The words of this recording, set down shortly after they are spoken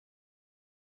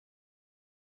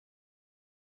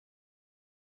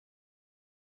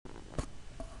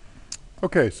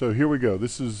Okay, so here we go.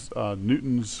 This is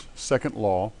Newton's second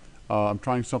law. I'm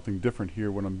trying something different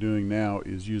here. What I'm doing now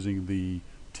is using the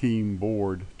team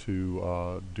board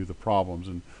to do the problems,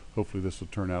 and hopefully this will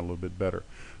turn out a little bit better.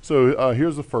 So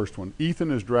here's the first one. Ethan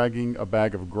is dragging a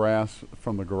bag of grass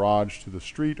from the garage to the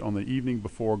street on the evening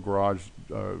before garbage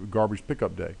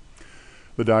pickup day.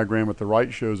 The diagram at the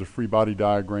right shows a free body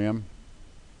diagram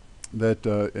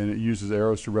and it uses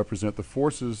arrows to represent the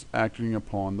forces acting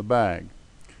upon the bag.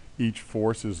 Each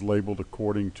force is labeled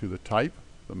according to the type.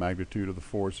 The magnitude of the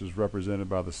force is represented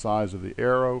by the size of the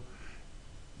arrow.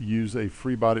 Use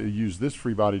this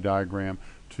free body diagram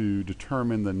to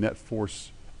determine the net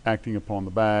force acting upon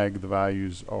the bag. The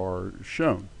values are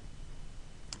shown.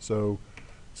 So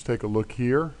let's take a look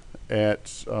here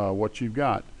at what you've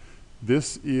got.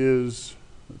 This is,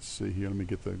 let's see here, let me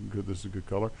get this is a good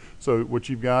color. So what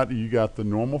you got the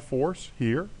normal force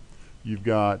here. You've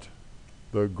got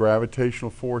the gravitational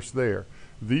force there.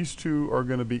 These two are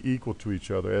going to be equal to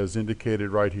each other as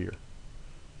indicated right here.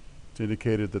 It's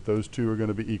indicated that those two are going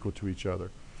to be equal to each other.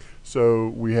 So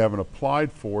we have an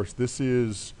applied force. This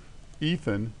is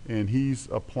Ethan, and he's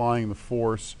applying the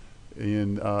force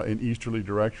in easterly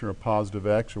direction, or positive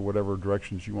x, or whatever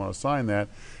directions you want to assign that.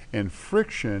 And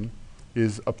friction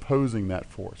is opposing that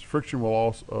force. Friction will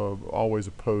also always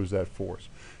oppose that force.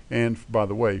 And by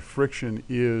the way, friction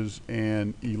is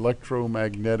an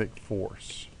electromagnetic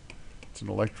force. It's an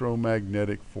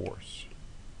electromagnetic force.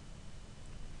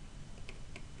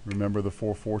 Remember the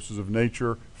four forces of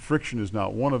nature. Friction is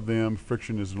not one of them.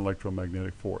 Friction is an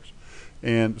electromagnetic force.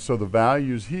 And so the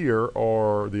values here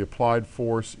are, the applied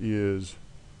force is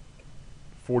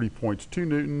 40.2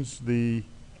 newtons. The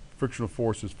frictional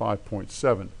force is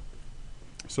 5.7.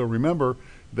 So remember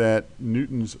that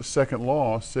Newton's second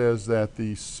law says that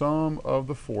the sum of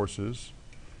the forces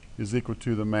is equal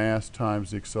to the mass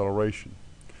times the acceleration.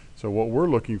 So what we're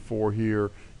looking for here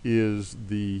is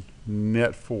the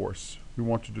net force. We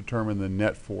want to determine the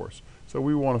net force. So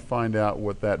we want to find out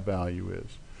what that value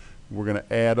is. We're going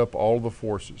to add up all the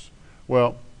forces.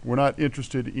 Well, we're not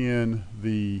interested in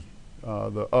the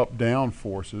up-down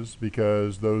forces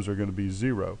because those are going to be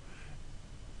zero.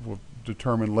 We'll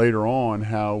determine later on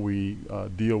how we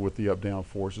deal with the up-down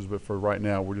forces, but for right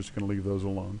now we're just going to leave those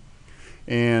alone.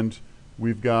 And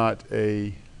we've got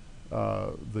the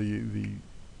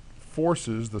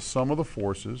forces, the sum of the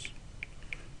forces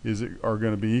are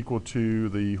going to be equal to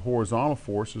the horizontal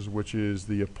forces, which is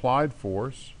the applied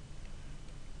force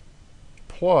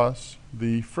plus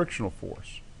the frictional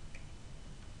force.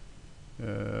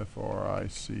 F-R-I-C-T-I-O-N.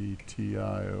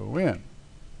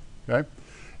 Okay?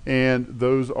 And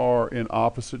those are in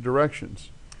opposite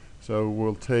directions. So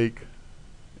we'll take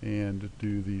and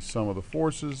do the sum of the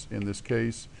forces. In this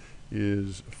case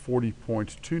is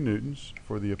 40.2 newtons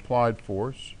for the applied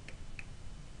force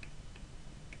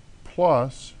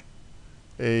plus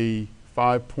a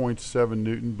 5.7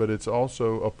 newton, but it's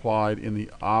also applied in the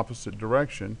opposite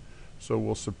direction, so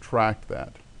we'll subtract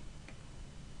that,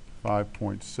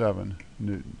 5.7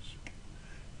 newtons.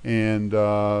 And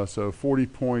so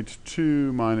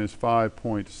 40.2 minus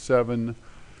 5.7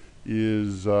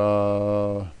 is,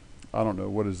 I don't know,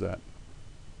 what is that?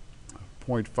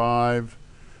 0.5,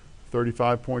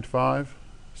 35.5.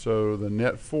 So the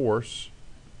net force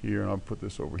here, and I'll put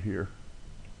this over here,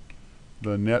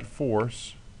 the net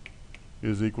force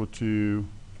is equal to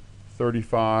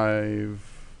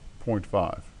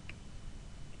 35.5.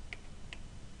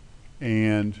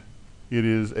 And it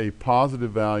is a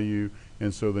positive value,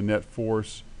 and so the net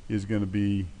force is going to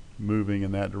be moving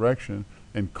in that direction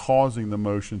and causing the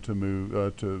motion to move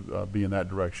be in that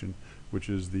direction, which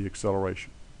is the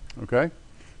acceleration. Okay,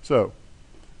 so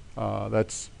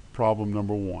that's problem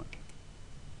number one.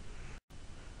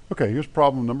 Okay, here's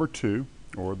problem number two,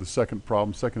 or the second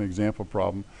example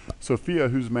problem. Sophia,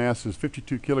 whose mass is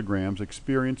 52 kilograms,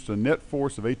 experienced a net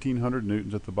force of 1,800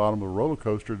 newtons at the bottom of a roller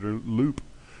coaster loop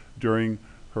during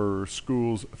her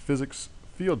school's physics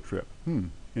field trip.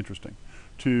 Interesting.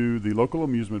 To the local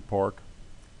amusement park.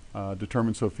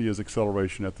 Determine Sophia's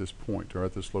acceleration at this point, or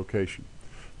at this location.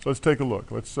 So let's take a look.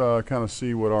 Let's kind of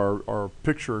see what our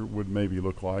picture would maybe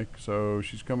look like. So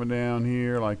she's coming down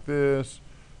here like this.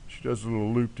 She does a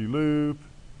little loop-de-loop.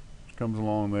 She comes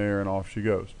along there and off she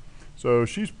goes. So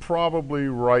she's probably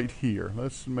right here.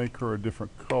 Let's make her a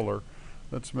different color.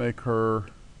 Let's make her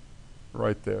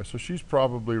right there. So she's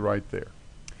probably right there.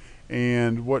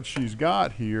 And what she's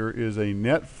got here is a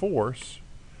net force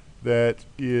that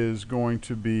is going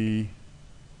to be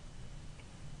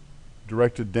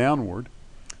directed downward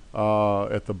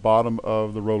at the bottom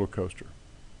of the roller coaster.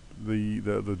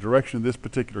 The direction in this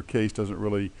particular case doesn't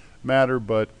really matter,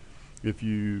 but if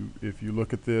you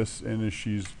look at this, and as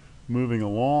she's moving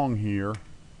along here,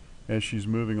 just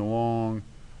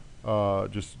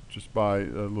by a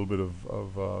little bit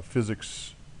of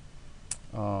physics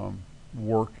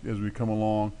work as we come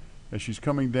along, as she's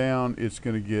coming down, it's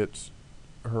going to get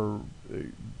her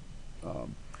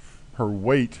her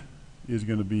weight is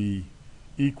going to be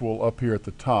equal up here at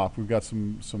the top. We've got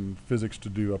some physics to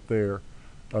do up here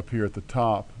at the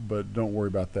top, but don't worry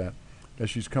about that. As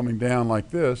she's coming down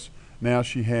like this, now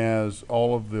she has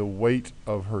all of the weight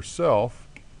of herself,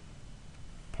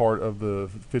 part of the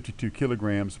 52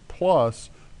 kilograms, plus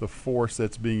the force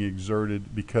that's being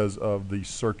exerted because of the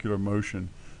circular motion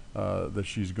that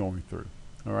she's going through.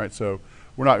 All right, so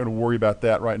we're not going to worry about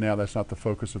that right now. That's not the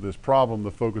focus of this problem.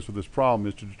 The focus of this problem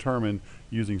is to determine,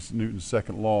 using Newton's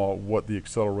second law, what the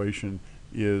acceleration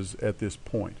is at this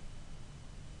point.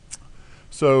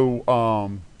 So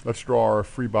let's draw our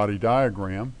free body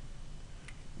diagram,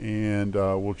 and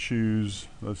we'll choose,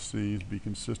 let's see, be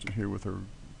consistent here with her.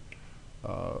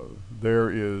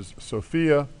 There is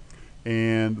Sophia,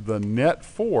 and the net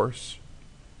force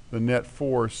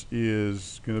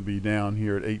is going to be down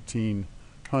here at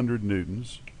 1800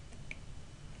 newtons.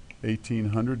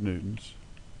 1800 newtons.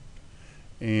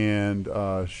 And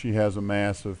she has a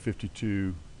mass of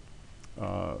 52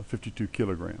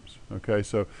 kilograms. Okay,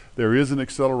 so there is an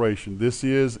acceleration. This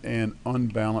is an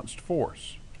unbalanced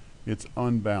force. It's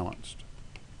unbalanced.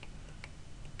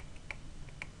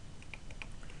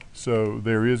 So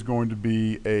there is going to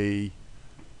be an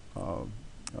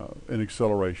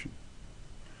acceleration.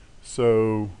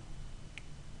 So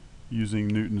using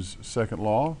Newton's second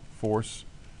law, force,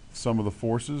 sum of the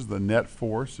forces, the net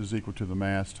force is equal to the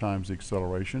mass times the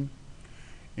acceleration.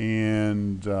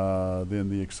 And then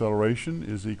the acceleration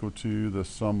is equal to the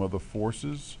sum of the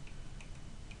forces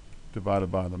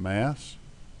divided by the mass.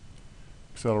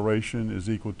 Acceleration is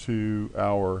equal to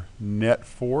our net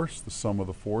force, the sum of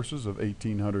the forces of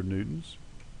 1800 newtons.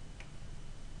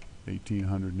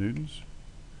 1800 newtons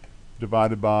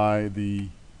divided by the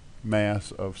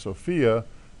mass of Sophia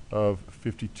of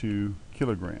 52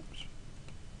 kilograms.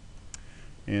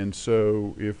 And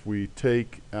so if we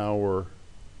take our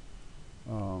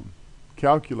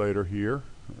calculator here,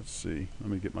 let's see, let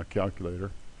me get my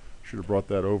calculator. Should have brought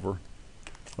that over.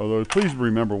 Although please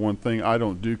remember one thing, I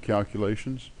don't do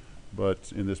calculations,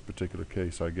 but in this particular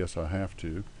case I guess I have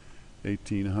to.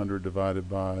 1800 divided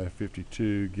by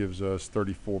 52 gives us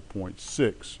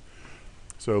 34.6.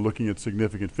 So looking at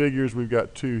significant figures, we've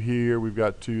got 2 here, we've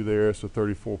got 2 there, so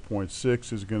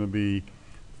 34.6 is going to be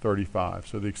 35.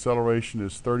 So the acceleration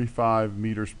is 35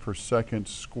 meters per second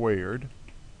squared.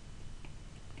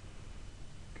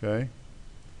 Okay.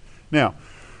 Now,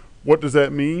 what does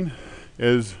that mean?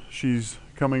 As she's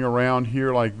coming around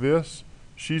here like this,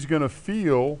 she's going to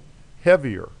feel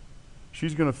heavier.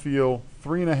 She's going to feel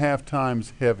 3.5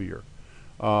 times heavier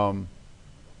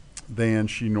than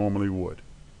she normally would.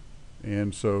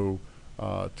 And so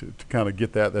to kind of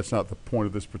get that, that's not the point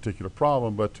of this particular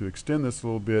problem, but to extend this a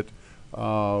little bit,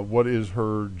 what is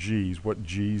her G's? What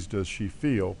G's does she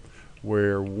feel?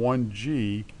 Where 1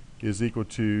 G is equal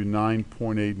to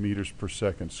 9.8 meters per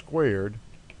second squared.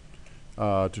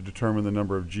 To determine the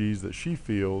number of G's that she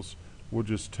feels, we'll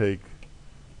just take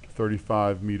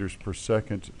 35 meters per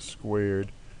second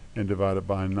squared and divide it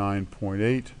by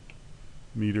 9.8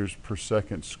 meters per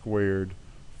second squared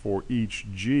for each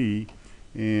G,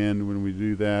 and when we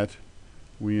do that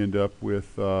we end up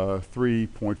with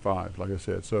 3.5, like I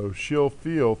said. So she'll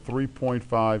feel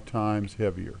 3.5 times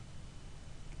heavier.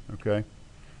 Okay,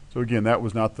 so again, that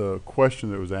was not the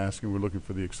question that was asking. We're looking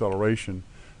for the acceleration,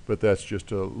 but that's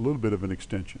just a little bit of an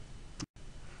extension.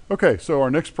 Okay, so our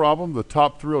next problem, the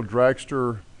Top Thrill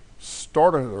Dragster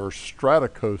Strata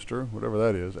Coaster, whatever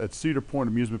that is, at Cedar Point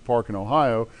Amusement Park in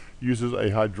Ohio, uses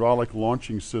a hydraulic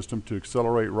launching system to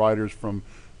accelerate riders from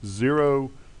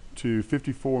 0 to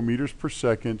 54 meters per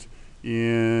second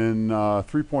in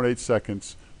 3.8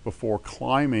 seconds before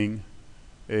climbing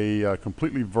a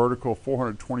completely vertical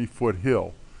 420-foot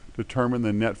hill. Determine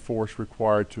the net force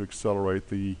required to accelerate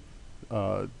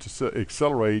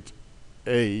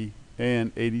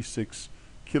an 86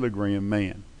 kilogram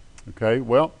man. Okay,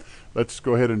 well, let's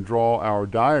go ahead and draw our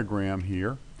diagram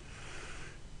here.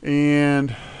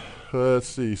 And let's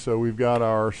see, so we've got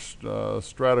our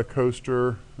strata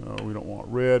coaster. We don't want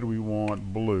red, we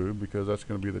want blue, because that's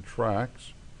going to be the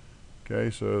tracks. Okay,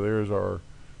 so there's our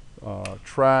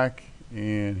track,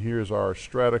 and here's our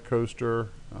strata coaster.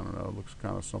 I don't know, it looks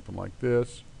kind of something like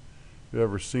this. If you've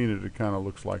ever seen it, it kind of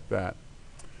looks like that.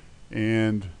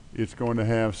 And it's going to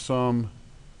have some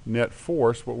net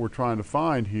force. What we're trying to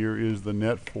find here is the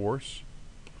net force.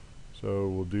 So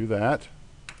we'll do that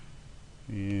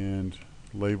and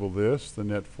label this the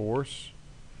net force.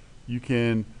 You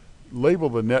can label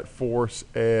the net force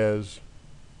as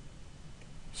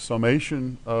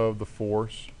summation of the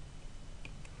force,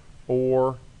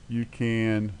 or you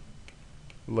can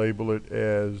label it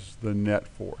as the net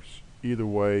force. Either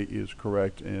way is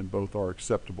correct and both are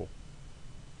acceptable.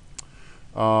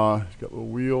 It's got little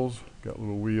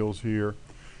wheels here.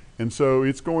 And so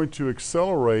it's going to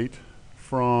accelerate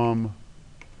from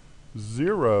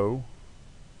 0.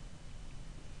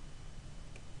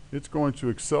 It's going to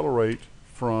accelerate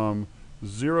from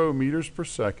 0 meters per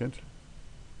second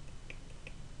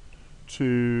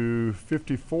to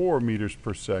 54 meters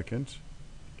per second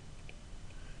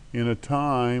in a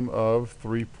time of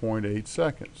 3.8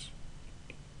 seconds.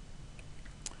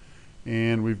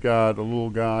 And we've got a little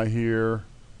guy here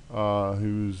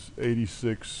who's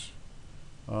 86,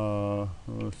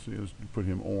 let's see, let's put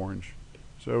him orange.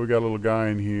 So we got a little guy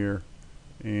in here,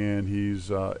 and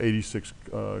he's 86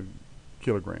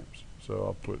 kilograms. So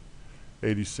I'll put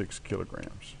 86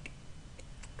 kilograms.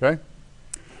 Okay?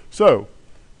 So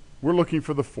we're looking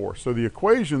for the force. So the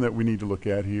equation that we need to look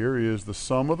at here is the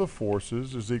sum of the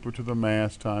forces is equal to the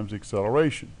mass times the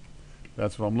acceleration.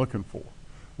 That's what I'm looking for.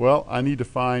 Well, I need to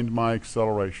find my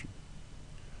acceleration.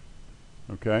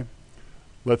 Okay?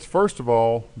 Let's first of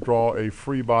all draw a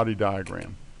free body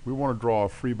diagram. We want to draw a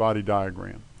free body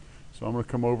diagram. So I'm going to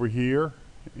come over here,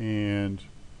 and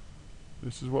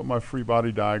this is what my free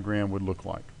body diagram would look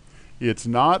like. It's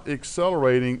not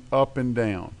accelerating up and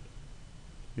down.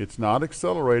 It's not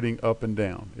accelerating up and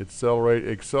down. It's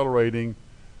accelerating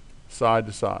side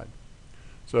to side.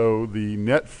 So the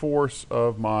net force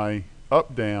of my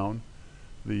up-down,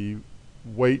 the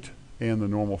weight and the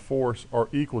normal force are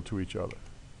equal to each other.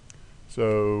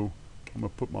 So I'm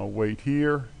going to put my weight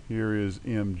here. Here is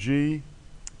mg,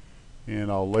 and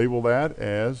I'll label that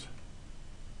as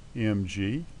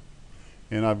mg.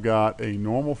 And I've got a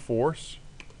normal force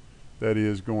that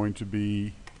is going to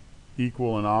be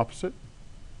equal and opposite.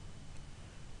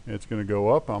 It's going to go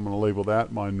up. I'm going to label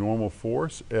that my normal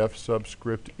force, F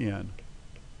subscript n.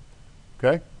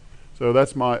 Okay? So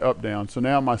that's my up, down. So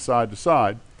now my side to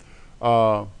side.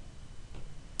 I'm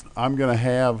going to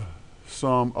have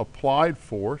some applied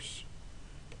force,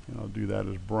 and I'll do that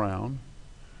as brown.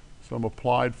 Some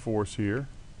applied force here.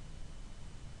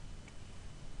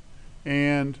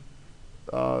 And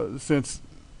since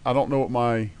I don't know what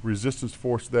my resistance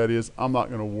force to that is, I'm not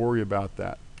going to worry about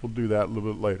that. We'll do that a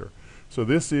little bit later. So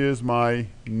this is my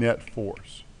net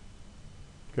force.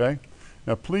 Okay?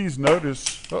 Now please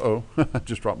notice, uh-oh, I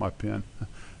just dropped my pen.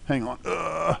 Hang on.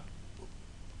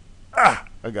 I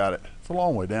got it. It's a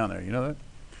long way down there, you know that?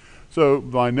 So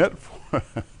my net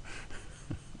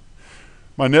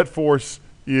force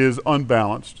is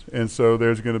unbalanced, and so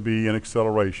there's going to be an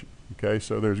acceleration. Okay,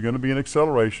 so there's going to be an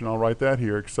acceleration. I'll write that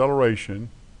here. Acceleration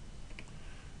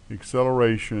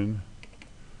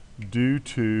due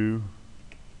to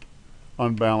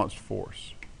unbalanced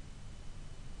force.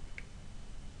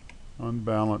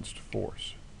 Unbalanced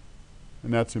force.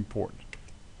 And that's important.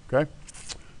 Okay?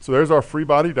 So there's our free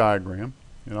body diagram,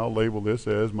 and I'll label this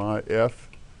as my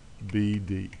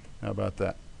FBD. How about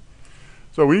that?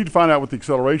 So we need to find out what the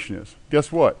acceleration is.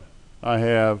 Guess what? I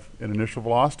have an initial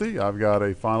velocity. I've got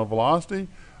a final velocity.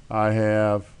 I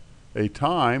have a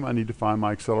time. I need to find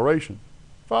my acceleration.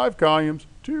 5 columns,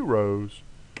 2 rows.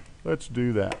 Let's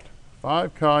do that.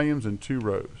 5 columns and 2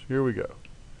 rows. Here we go.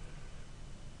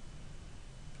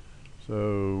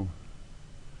 So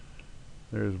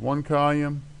there's 1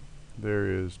 column. There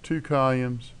is 2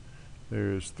 columns.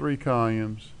 There is 3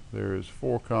 columns. There is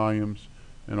 4 columns.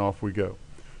 And off we go.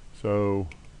 So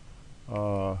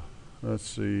let's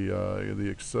see,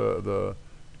 the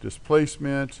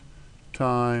displacement,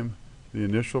 time, the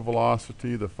initial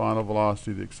velocity, the final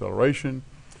velocity, the acceleration.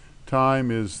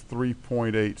 Time is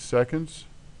 3.8 seconds.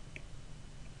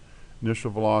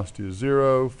 Initial velocity is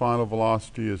 0. Final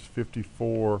velocity is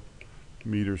 54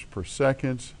 meters per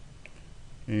second.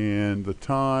 And the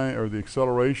time, or the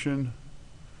acceleration,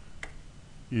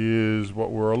 is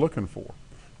what we're looking for.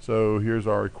 So here's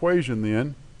our equation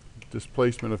then.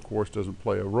 Displacement, of course, doesn't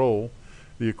play a role.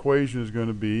 The equation is going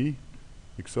to be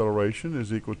acceleration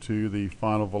is equal to the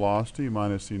final velocity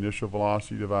minus the initial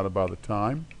velocity divided by the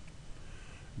time.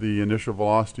 The initial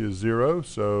velocity is 0,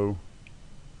 so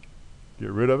get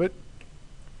rid of it.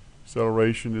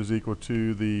 Acceleration is equal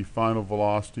to the final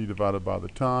velocity divided by the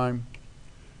time.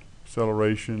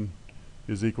 Acceleration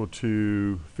is equal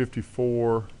to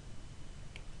 54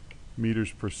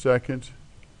 meters per second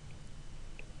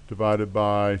divided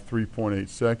by 3.8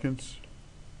 seconds.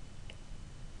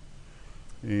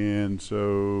 And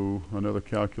so another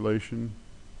calculation.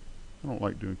 I don't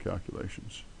like doing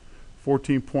calculations.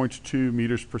 14.2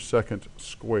 meters per second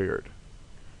squared.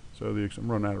 So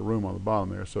I'm running out of room on the bottom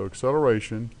there. So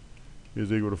acceleration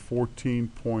is equal to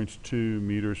 14.2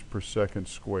 meters per second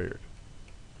squared.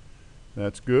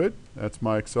 That's good. That's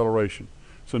my acceleration.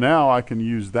 So now I can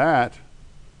use that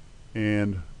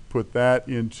and put that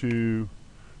into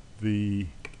the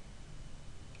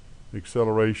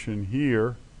acceleration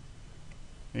here.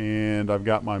 And I've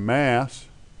got my mass.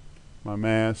 My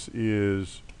mass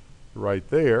is right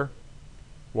there.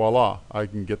 Voila, I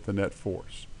can get the net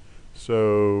force.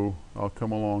 So I'll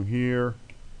come along here.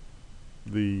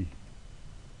 The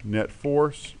net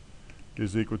force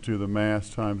is equal to the mass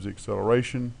times the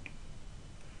acceleration.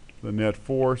 The net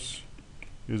force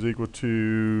is equal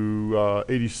to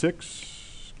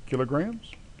 86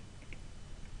 kilograms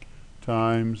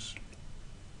times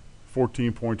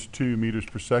 14.2 meters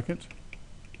per second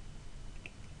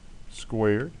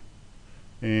squared.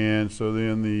 And so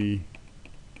then the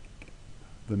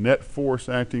net force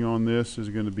acting on this is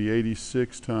going to be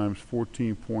 86 times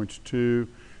 14.2,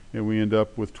 and we end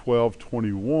up with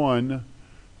 1221.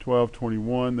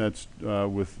 1221, that's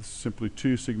with simply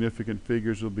two significant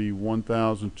figures, it'll be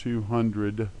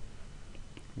 1,200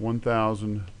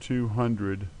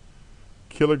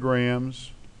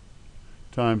 kilograms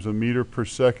times a meter per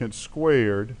second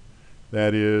squared.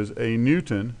 That is a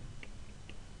Newton,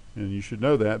 and you should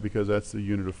know that because that's the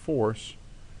unit of force.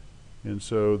 And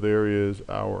so there is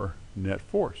our net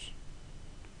force.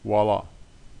 Voila.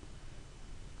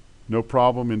 No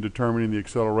problem in determining the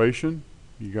acceleration.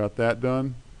 You got that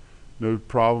done. No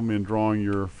problem in drawing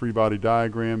your free body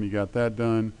diagram. You got that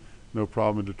done. No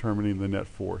problem in determining the net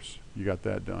force. You got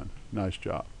that done. Nice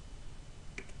job.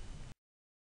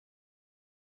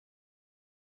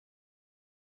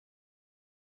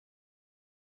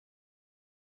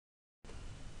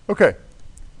 Okay,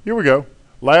 here we go.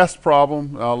 Last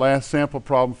problem, last sample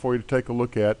problem for you to take a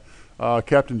look at.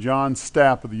 Captain John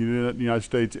Stapp of the United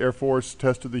States Air Force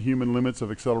tested the human limits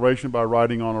of acceleration by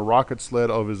riding on a rocket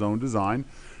sled of his own design.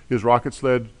 His rocket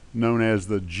sled, known as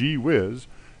the Gee Whiz,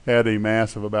 had a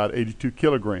mass of about 82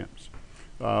 kilograms.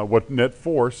 What net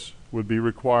force would be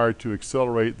required to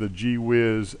accelerate the Gee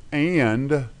Whiz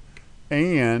and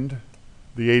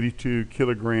the 82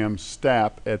 kilogram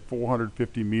Stapp at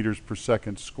 450 meters per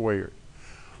second squared?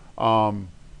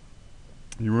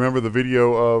 You remember the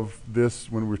video of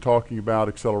this when we were talking about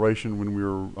acceleration when we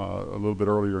were a little bit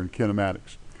earlier in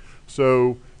kinematics.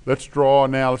 So let's draw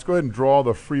now, let's go ahead and draw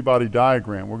the free body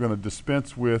diagram. We're going to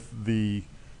dispense with the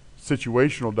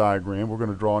situational diagram. We're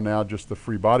going to draw now just the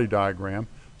free body diagram.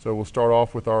 So we'll start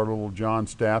off with our little John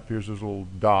Stapp. Here's his little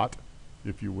dot,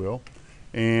 if you will.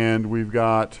 And we've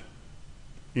got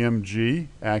mg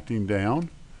acting down.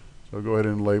 So go ahead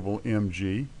and label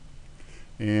mg.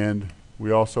 And we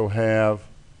also have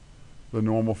the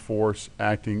normal force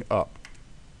acting up.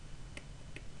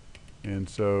 And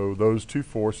so those two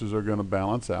forces are going to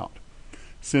balance out.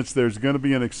 Since there's going to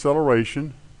be an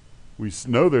acceleration, we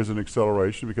know there's an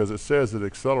acceleration because it says it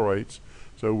accelerates.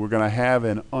 So we're going to have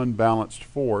an unbalanced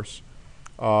force.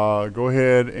 Go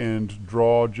ahead and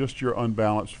draw just your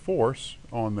unbalanced force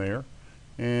on there,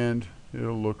 and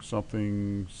it'll look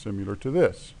something similar to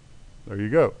this. There you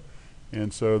go.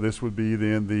 And so this would be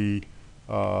then the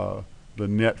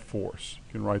net force.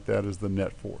 You can write that as the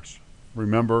net force.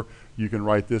 Remember, you can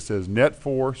write this as net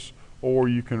force, or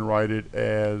you can write it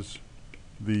as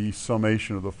the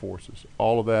summation of the forces.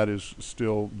 All of that is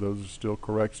still, those are still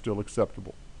correct, still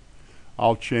acceptable.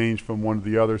 I'll change from one to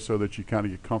the other so that you kind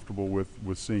of get comfortable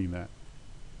with seeing that.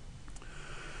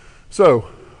 So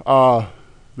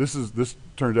this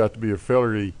turned out to be a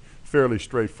fairly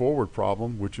straightforward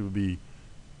problem, which would be,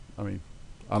 I mean,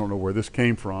 I don't know where this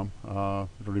came from. I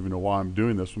don't even know why I'm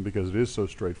doing this one because it is so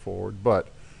straightforward, but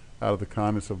out of the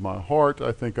kindness of my heart,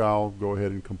 I think I'll go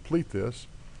ahead and complete this.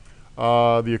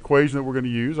 The equation that we're going to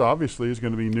use, obviously, is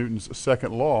going to be Newton's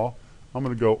second law. I'm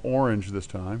going to go orange this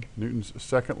time. Newton's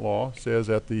second law says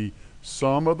that the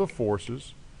sum of the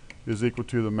forces is equal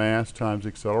to the mass times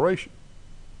acceleration.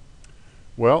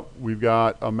 Well, we've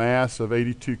got a mass of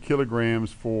 82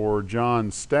 kilograms for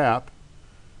John Stapp.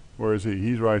 Where is he?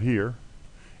 He's right here.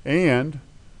 And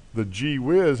the Gee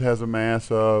Whiz has a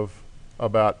mass of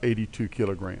about 82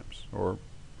 kilograms, or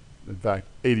in fact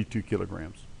 82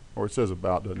 kilograms, or it says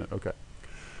about, doesn't it? Okay.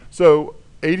 So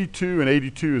 82 and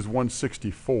 82 is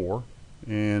 164,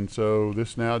 and so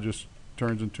this now just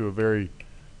turns into a very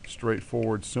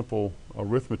straightforward, simple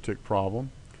arithmetic problem.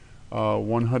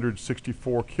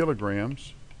 164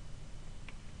 kilograms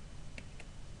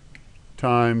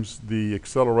times the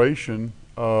acceleration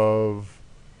of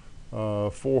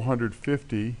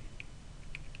 450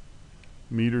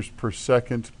 meters per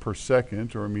second,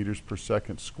 or meters per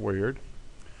second squared.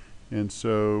 And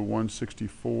so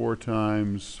 164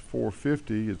 times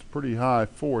 450 is pretty high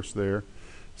force there.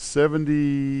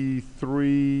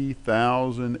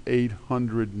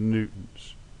 73,800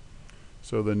 newtons.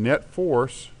 So the net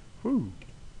force, the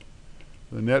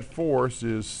net force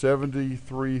is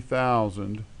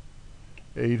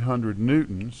 73,800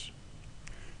 newtons.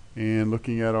 And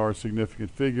looking at our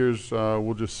significant figures,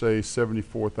 we'll just say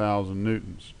 74,000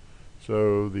 newtons.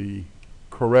 So the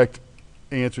correct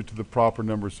answer to the proper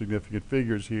number of significant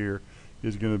figures here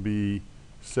is going to be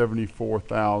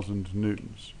 74,000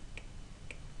 newtons,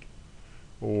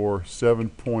 or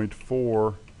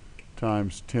 7.4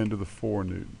 times 10 to the 4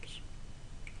 newtons.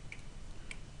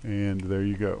 And there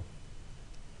you go.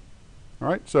 All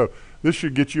right, so this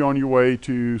should get you on your way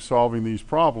to solving these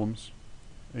problems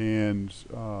and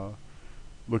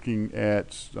looking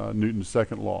at Newton's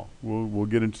second law. We'll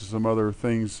get into some other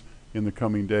things in the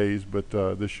coming days, but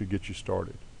this should get you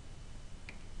started.